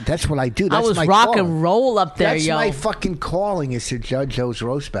saying. That's what I do. That's I was my rock calling. and roll up there, That's yo. my fucking calling is to judge those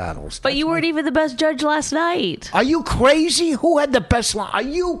roast battles. But you weren't even the best judge last night. Are you crazy? Who had the best line? Are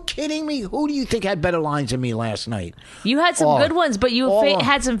you kidding me? Who do you think had better lines than me last night? You had some good ones, but you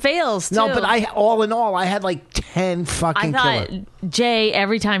had some fails too. No, but all in all, I had like 10 fucking I killer. thought Jay,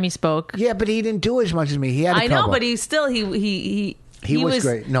 every time he spoke. Yeah, but he didn't do as much as me. He had a I couple. know, but he still he was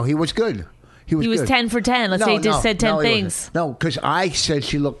great. No, he was good. He was good. 10 for 10. Let's say he just said 10 things. Wasn't. No, because I said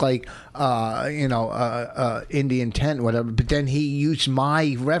she looked like, Indian tent, whatever. But then he used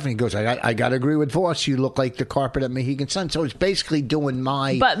my reference. He goes, I got to agree with Voss. You look like the carpet at Mohegan Sun. So it's basically doing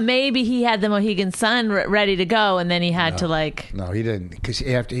my. But maybe he had the Mohegan Sun ready to go, and then he had to like. No, he didn't. Because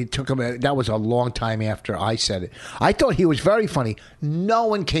after he took him, that was a long time after I said it. I thought he was very funny. No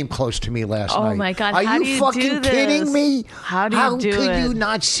one came close to me last night. Oh my God! Are how you do you fucking do this? kidding me? How do you do it? How could you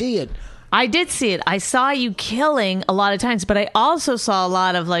not see it? I did see it. I saw you killing a lot of times, but I also saw a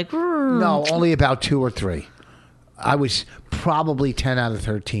lot of like. No, only about 2 or 3. I was probably 10 out of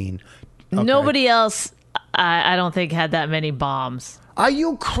 13. Okay. Nobody else, I don't think, had that many bombs. Are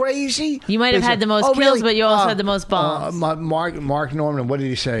you crazy? You might have had the most kills, really? but you also had the most bombs. Mark Norman, what did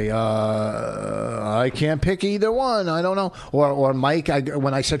he say? I can't pick either one. I don't know. Or Mike,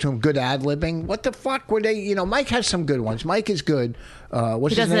 when I said to him, good ad-libbing, what the fuck were they? Mike has some good ones. Mike is good.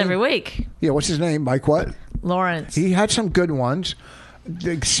 What's he his does name? it every week. Yeah, what's his name? Mike what? Lawrence. He had some good ones.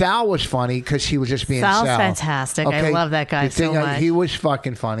 Sal was funny because he was just being Sal. Sal's fantastic. Okay? I love that guy so much. He was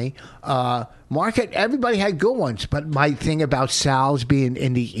fucking funny. Mark, everybody had good ones, but my thing about Sal's being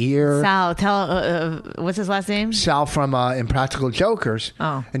in the ear. Sal, tell what's his last name? Sal from Impractical Jokers.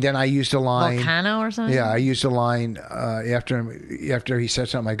 Oh, and then I used a line. Volcano or something. Yeah, I used a line after he said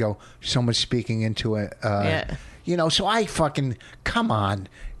something. I go, someone's speaking into it. Yeah. So I fucking come on.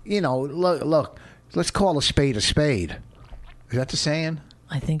 Look. Let's call a spade a spade. Is that the saying?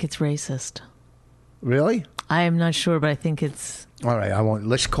 I think it's racist. Really? I am not sure, but I think it's. All right, I won't.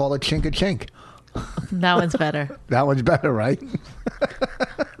 Let's call it chink a chink. That one's better. That one's better, right?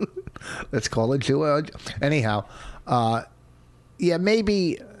 Let's call it anyhow. Yeah,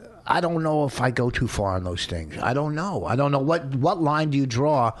 maybe. I don't know if I go too far on those things. I don't know. What line do you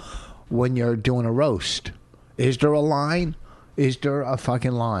draw when you're doing a roast? Is there a line? Is there a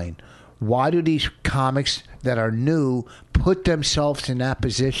fucking line? Why do these comics that are new put themselves in that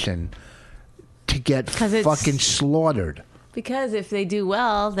position to get fucking slaughtered? Because if they do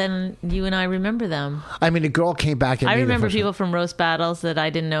well, then you and I remember them. I mean, the girl came back at me. I remember people from roast battles that I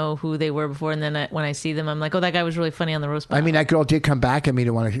didn't know who they were before, and then when I see them, I'm like, oh, that guy was really funny on the roast battle. I mean, that girl did come back at me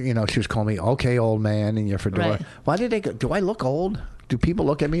to want to, she was calling me, okay, old man, in your fedora. Right. Why did they go? Do I look old? Do people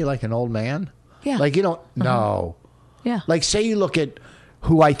look at me like an old man? Yeah. Like, no. Yeah. Like, say you look at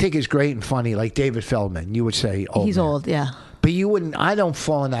who I think is great and funny, like David Feldman, you would say old He's man. old, yeah. But you wouldn't. I don't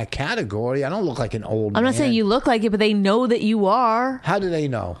fall in that category. I don't look like an old man. I'm not saying you look like it, but they know that you are. How do they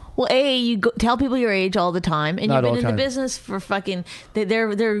know? Well, you tell people your age all the time, and Not you've all been the in the time. business for fucking.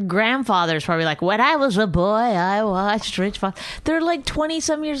 Their grandfathers probably like, when I was a boy, I watched Rich Fox. They're like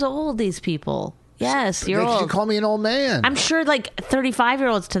 20-some years old. These people. Yes, you're They old. should call me an old man. I'm sure like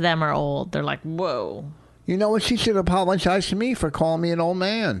 35-year-olds to them are old. They're like, whoa. You know what? She should apologize to me for calling me an old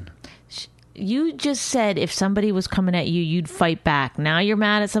man. You just said if somebody was coming at you, you'd fight back. Now you're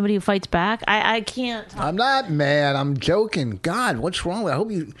mad at somebody who fights back? I can't. I'm not mad. I'm joking. God, what's wrong with it? I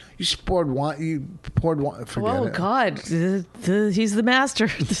hope you poured wine. You poured wine. Forget Oh, it. God. He's the master.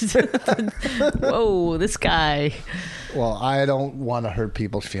 Whoa, this guy. Well, I don't want to hurt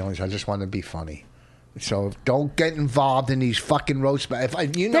people's feelings. I just want to be funny. So don't get involved in these fucking roast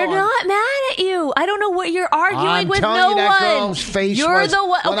battles. They're not mad at you. I don't know what you're arguing I'm with. telling No you that one. girl's face You're was the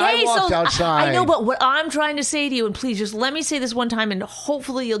one. when I Okay, walked so outside. I know, but what I'm trying to say to you, and please just let me say this one time, and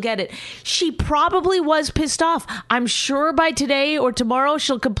hopefully you'll get it. She probably was pissed off. I'm sure by today or tomorrow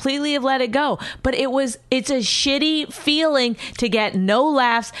she'll completely have let it go. But it's a shitty feeling to get no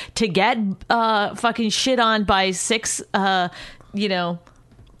laughs, to get fucking shit on by 6,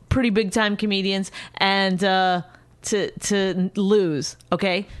 pretty big time comedians, and to lose.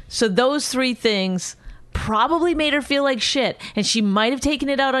 Okay, so those 3 things probably made her feel like shit, and she might have taken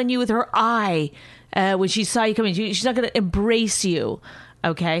it out on you with her eye when she saw you coming. She's not going to embrace you.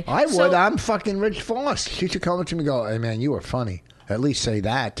 Okay, I would. I'm fucking Rich Voss. She should come up to me and go, "Hey man, you were funny." At least say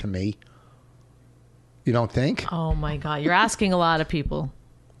that to me. You don't think? Oh my God, you're asking a lot of people.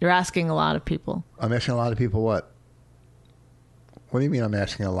 You're asking a lot of people. I'm asking a lot of people what? What do you mean I'm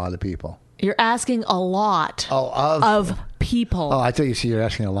asking a lot of people? You're asking a lot of people. Oh, I thought you said you're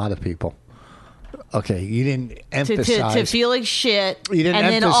asking a lot of people. Okay, you didn't emphasize. To feel like shit. You didn't and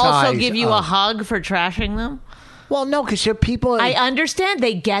then emphasize, also give you a hug for trashing them. Well, no, because there are people. I understand.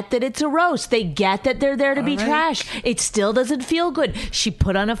 They get that it's a roast. They get that they're there to be trashed. It still doesn't feel good. She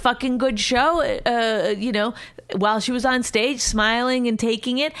put on a fucking good show, while she was on stage, smiling and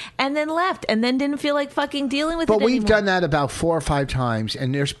taking it, and then left, and then didn't feel like fucking dealing with it But we've anymore. done that about 4 or 5 times,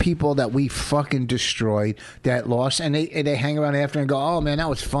 and there's people that we fucking destroyed that lost, and they hang around after and go, "Oh man, that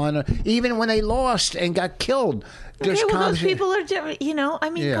was fun." Even when they lost and got killed. Okay, well, those people are different.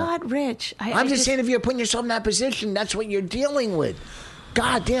 God, Rich. I'm just saying, if you're putting yourself in that position, that's what you're dealing with.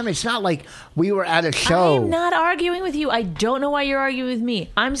 God damn, it's not like we were at a show. I'm not arguing with you. I don't know why you're arguing with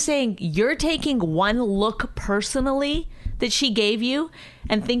me. I'm saying you're taking one look personally that she gave you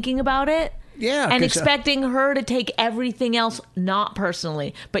and thinking about it. Yeah, and expecting her to take everything else not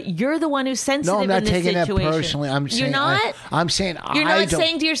personally, but you're the one who's sensitive. No, I'm not in this taking situation. that personally. I'm saying, you're not. I'm saying you're not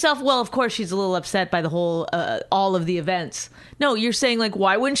saying to yourself, "Well, of course she's a little upset by the whole all of the events." No, you're saying like,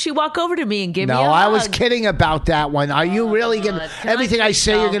 "Why wouldn't she walk over to me and give me a hug?" No, I was kidding about that one. Are you really going to everything I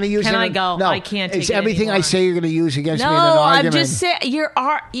say you're going to use? Can I go? No, I can't. It's take it everything anymore. I say you're going to use against me in an No, argument. I'm just saying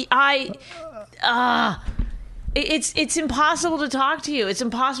It's impossible to talk to you. It's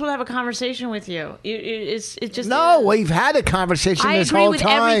impossible to have a conversation with you. It's just no. We've had a conversation I this agree whole with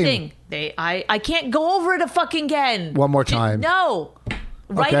time. everything. I can't go over it fucking again. One more time. No.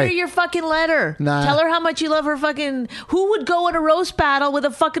 Write her your fucking letter. Nah. Tell her how much you love her fucking... Who would go in a roast battle with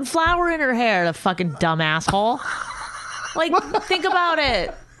a fucking flower in her hair? The fucking dumb asshole. Like, think about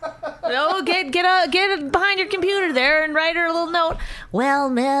it. No, get behind your computer there and write her a little note. Well,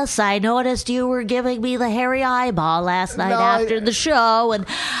 miss, I noticed you were giving me the hairy eyeball last night after the show, and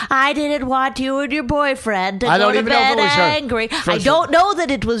I didn't want you and your boyfriend to go to bed angry. I don't know that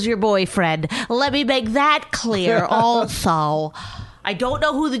it was your boyfriend. Let me make that clear also. I don't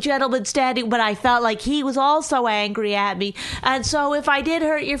know who the gentleman standing, but I felt like he was also angry at me. And so if I did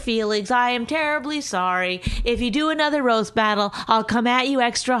hurt your feelings, I am terribly sorry. If you do another roast battle, I'll come at you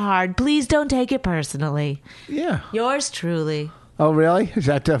extra hard. Please don't take it personally. Yeah. Yours truly. Oh, really? Is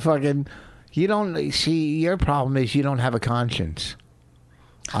that the fucking... You don't... See, your problem is you don't have a conscience.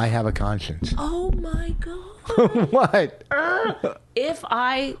 I have a conscience. Oh, my God. What?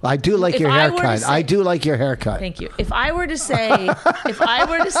 I do like your haircut. I do like your haircut. Thank you. If I were to say,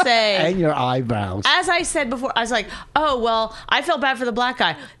 and your eyebrows. As I said before, I was like, oh, well, I felt bad for the black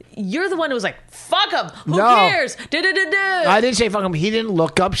guy. You're the one who was like, fuck him. Who cares? I didn't say fuck him. He didn't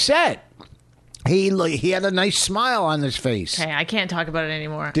look upset. He had a nice smile on his face. Okay, I can't talk about it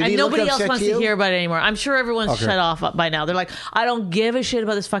anymore. And nobody else wants to hear about it anymore. I'm sure everyone's shut off by now. They're like, I don't give a shit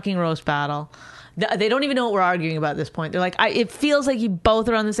about this fucking roast battle. They don't even know what we're arguing about at this point. They're like, it feels like you both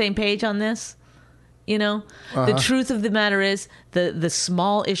are on the same page on this. You know? The truth of the matter is, the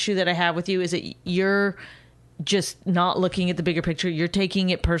small issue that I have with you is that you're just not looking at the bigger picture. You're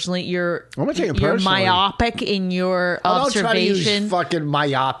taking it personally. You're myopic in your observation. Don't try to use fucking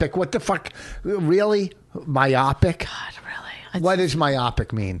myopic. What the fuck? Really? Myopic? God, really? What does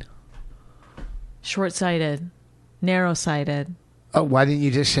myopic mean? Short-sighted. Narrow-sighted. Oh, why didn't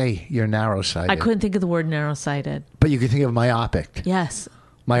you just say you're narrow-sighted? I couldn't think of the word narrow-sighted. But you could think of myopic. Yes.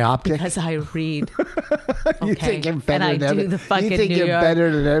 Myopic? Because I read. You think you're better and than I do the fucking You think New you're York better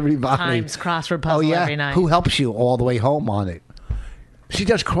than everybody. Times crossword puzzle every night. Who helps you all the way home on it? She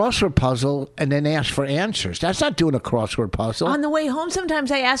does crossword puzzle and then asks for answers. That's not doing a crossword puzzle. On the way home,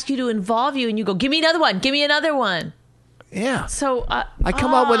 sometimes I ask you to involve you and you go, give me another one. Give me another one. Yeah. So I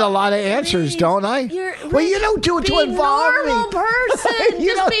come up with a lot of answers, don't I? Well, you don't do it to involve me. Be a normal person.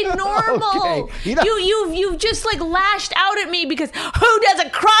 Just be normal. Okay. You've just like lashed out at me because who does a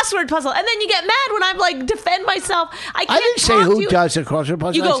crossword puzzle? And then you get mad when I'm like defend myself. I didn't say who does a crossword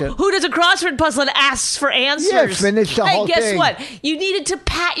puzzle. You go, who does a crossword puzzle and asks for answers. Yeah, finish the whole thing. Hey, guess what? You needed to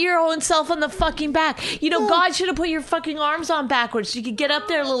pat your own self on the fucking back. You know, God should have put your fucking arms on backwards so you could get up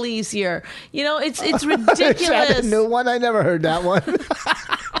there a little easier. You know, it's ridiculous. Is that a new one? I never heard that one.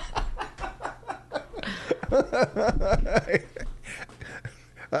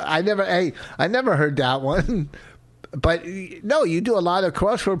 I never heard that one. But no, you do a lot of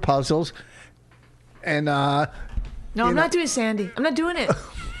crossword puzzles, and no, I'm not doing Sandy. I'm not doing it.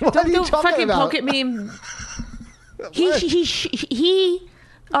 What are you don't talking fucking about? poke at me. He,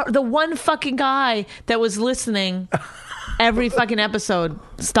 the one fucking guy that was listening every fucking episode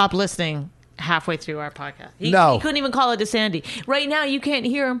stopped listening halfway through our podcast. He couldn't even call it to Sandy. Right now, you can't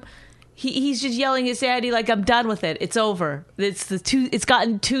hear him. He's just yelling at Sandy like, I'm done with it. It's over. It's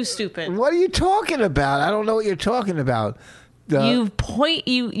gotten too stupid. What are you talking about? I don't know what you're talking about. You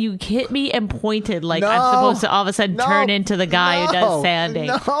hit me and pointed like I'm supposed to all of a sudden turn into the guy who does Sandy.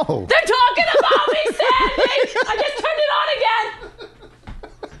 No. They're talking about me, Sandy! I just turned it on again!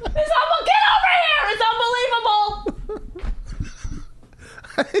 Get over here! It's unbelievable!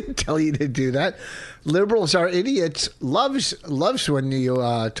 I didn't tell you to do that. Liberals are idiots. Loves when you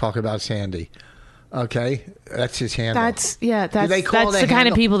talk about Sandy. Okay? That's his handle. That's the kind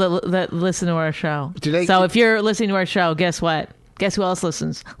of people that listen to our show. So if you're listening to our show, guess what? Guess who else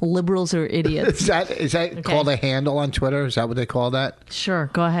listens? Liberals are idiots. Is that called a handle on Twitter? Is that what they call that? Sure,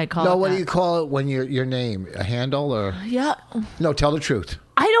 go ahead, call it No, what that. do you call it when your name? A handle or? Yeah. No, tell the truth.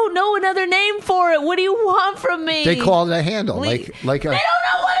 I don't know another name for it. What do you want from me? They call it a handle. Like a, they don't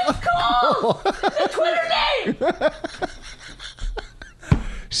know what it's called. It's a Twitter name.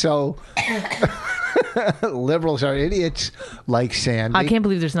 So, liberals are idiots like Sandy. I can't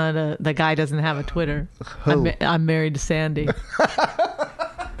believe there's not the guy doesn't have a Twitter. Who? I'm married to Sandy.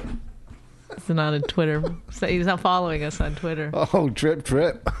 It's not on Twitter. So he's not following us on Twitter. Oh, drip.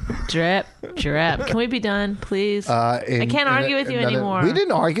 Drip. Can we be done, please? I can't argue with you anymore. We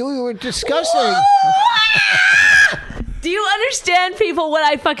didn't argue. We were discussing. Do you understand, people, what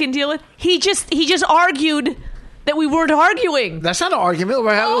I fucking deal with? He just argued that we weren't arguing. That's not an argument. It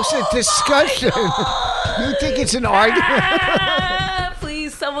was a discussion. You think it's an argument?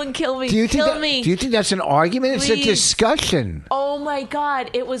 Please, someone kill me. Do you kill me. Do you think that's an argument? Please. It's a discussion. Oh my God.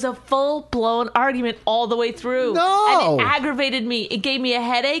 It was a full-blown argument all the way through. No. And it aggravated me. It gave me a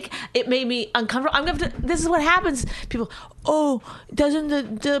headache. It made me uncomfortable. This is what happens. People, doesn't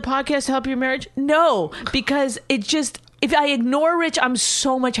the podcast help your marriage? No, because it just, if I ignore Rich, I'm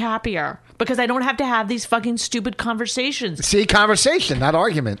so much happier. Because I don't have to have these fucking stupid conversations. See, conversation, not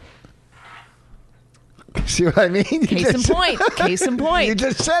argument. See what I mean? Case in point. You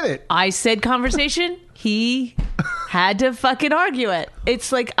just said it. I said conversation. He had to fucking argue it.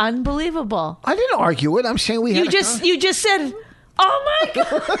 It's like unbelievable. I didn't argue it. I'm saying we had You just said, oh my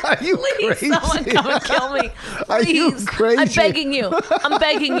God. Are you Please, crazy? someone come and kill me. Please. Are you crazy? I'm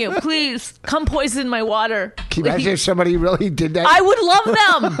begging you. Please, come poison my water. Can you imagine if somebody really did that? I would love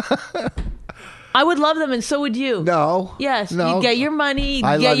them. I would love them, and so would you. No. Yes. No. You get your money.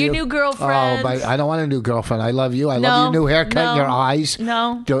 You get your new girlfriend. Oh, but I don't want a new girlfriend. I love you. I love your new haircut and your eyes.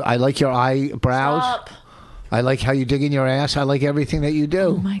 No. I like your eyebrows. Stop. I like how you dig in your ass. I like everything that you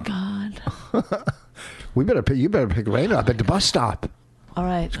do. Oh, my God. You better pick Raina up at the bus stop. All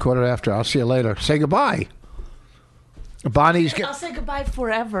right. It's 1:15. I'll see you later. Say goodbye. Bonnie's. I'll say goodbye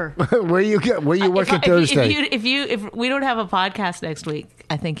forever. Where you working Thursday? If we don't have a podcast next week,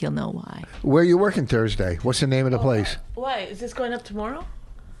 I think you'll know why. Where are you working Thursday? What's the name of the place? Why? Is this going up tomorrow?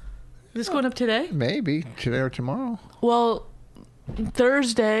 Is this going up today? Maybe today or tomorrow. Well,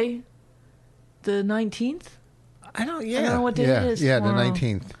 Thursday, the 19th. I don't know what day it is. Yeah, tomorrow. the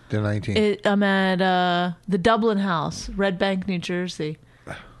 19th. The 19th. I'm at the Dublin House, Red Bank, New Jersey.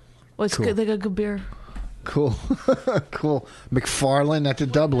 Oh, it's Cool. good. They got good beer. Cool. Cool. McFarlane at the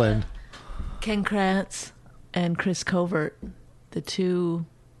Dublin. Ken Kratz and Chris Covert, the two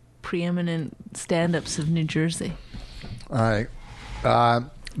preeminent stand-ups of New Jersey. All right.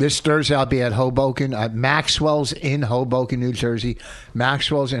 This Thursday I'll be at Hoboken. Maxwell's in Hoboken, New Jersey.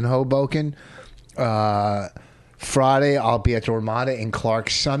 Maxwell's in Hoboken. Friday I'll be at the Ramada in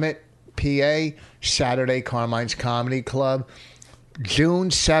Clark Summit, PA. Saturday, Carmine's Comedy Club. June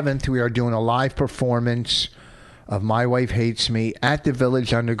 7th, we are doing a live performance of My Wife Hates Me at the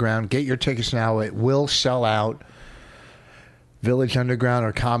Village Underground. Get your tickets now. It will sell out. Village Underground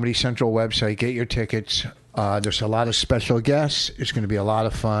or Comedy Central website. Get your tickets. There's a lot of special guests. It's going to be a lot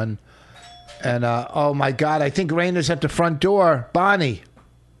of fun. And, oh, my God, I think Raina's at the front door. Bonnie.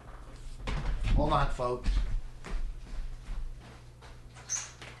 Hold on, folks.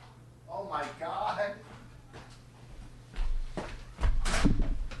 Oh, my God.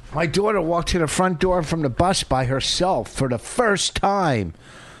 My daughter walked to the front door from the bus by herself for the first time.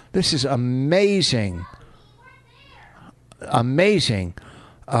 This is amazing. Amazing.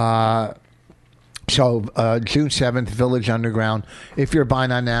 So, June 7th, Village Underground. If you're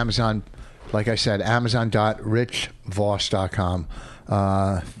buying on Amazon, like I said, amazon.richvoss.com.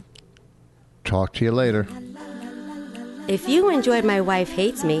 Talk to you later. If you enjoyed My Wife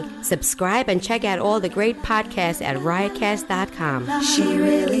Hates Me, subscribe and check out all the great podcasts at riotcast.com. She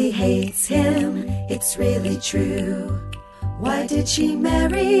really hates him, it's really true. Why did she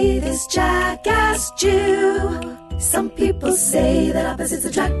marry this jackass Jew? Some people say that opposites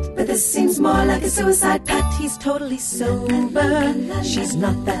attract, but this seems more like a suicide pact. He's totally sober, she's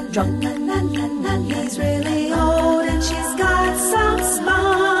not that drunk. He's really old and she's got some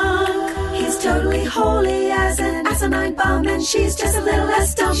spunk. He's totally holy as an asinine bomb, and she's just a little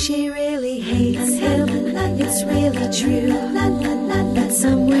less dumb. She really hates him, it's really true. But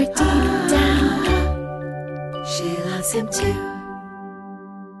somewhere deep down, she loves him too.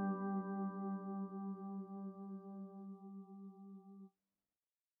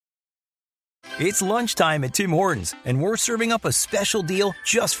 It's lunchtime at Tim Hortons, and we're serving up a special deal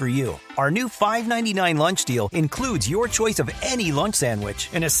just for you. Our new $5.99 lunch deal includes your choice of any lunch sandwich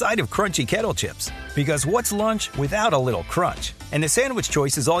and a side of crunchy kettle chips. Because what's lunch without a little crunch? And the sandwich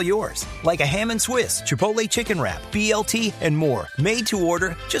choice is all yours, like a ham and Swiss, Chipotle chicken wrap, BLT, and more, made to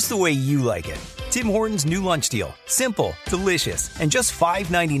order just the way you like it. Tim Hortons' new lunch deal. Simple, delicious, and just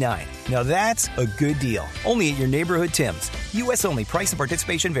 $5.99. Now that's a good deal. Only at your neighborhood Tim's. U.S. only. Price and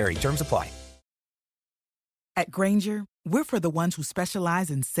participation vary. Terms apply. At Grainger, we're for the ones who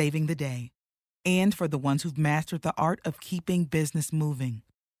specialize in saving the day and for the ones who've mastered the art of keeping business moving.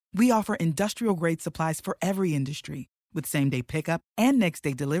 We offer industrial-grade supplies for every industry with same-day pickup and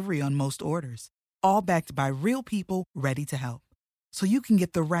next-day delivery on most orders, all backed by real people ready to help. So you can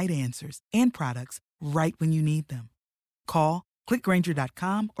get the right answers and products right when you need them. Call,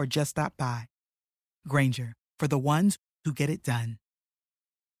 clickgrainger.com, or just stop by. Grainger, for the ones who get it done.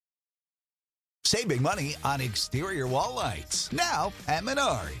 Saving money on exterior wall lights. Now at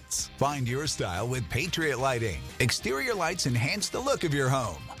Menards. Find your style with Patriot Lighting. Exterior lights enhance the look of your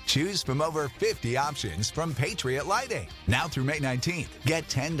home. Choose from over 50 options from Patriot Lighting. Now through May 19th, get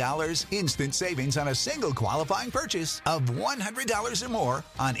 $10 instant savings on a single qualifying purchase of $100 or more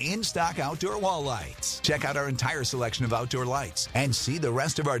on in-stock outdoor wall lights. Check out our entire selection of outdoor lights and see the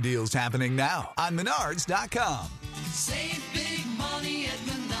rest of our deals happening now on Menards.com. Save big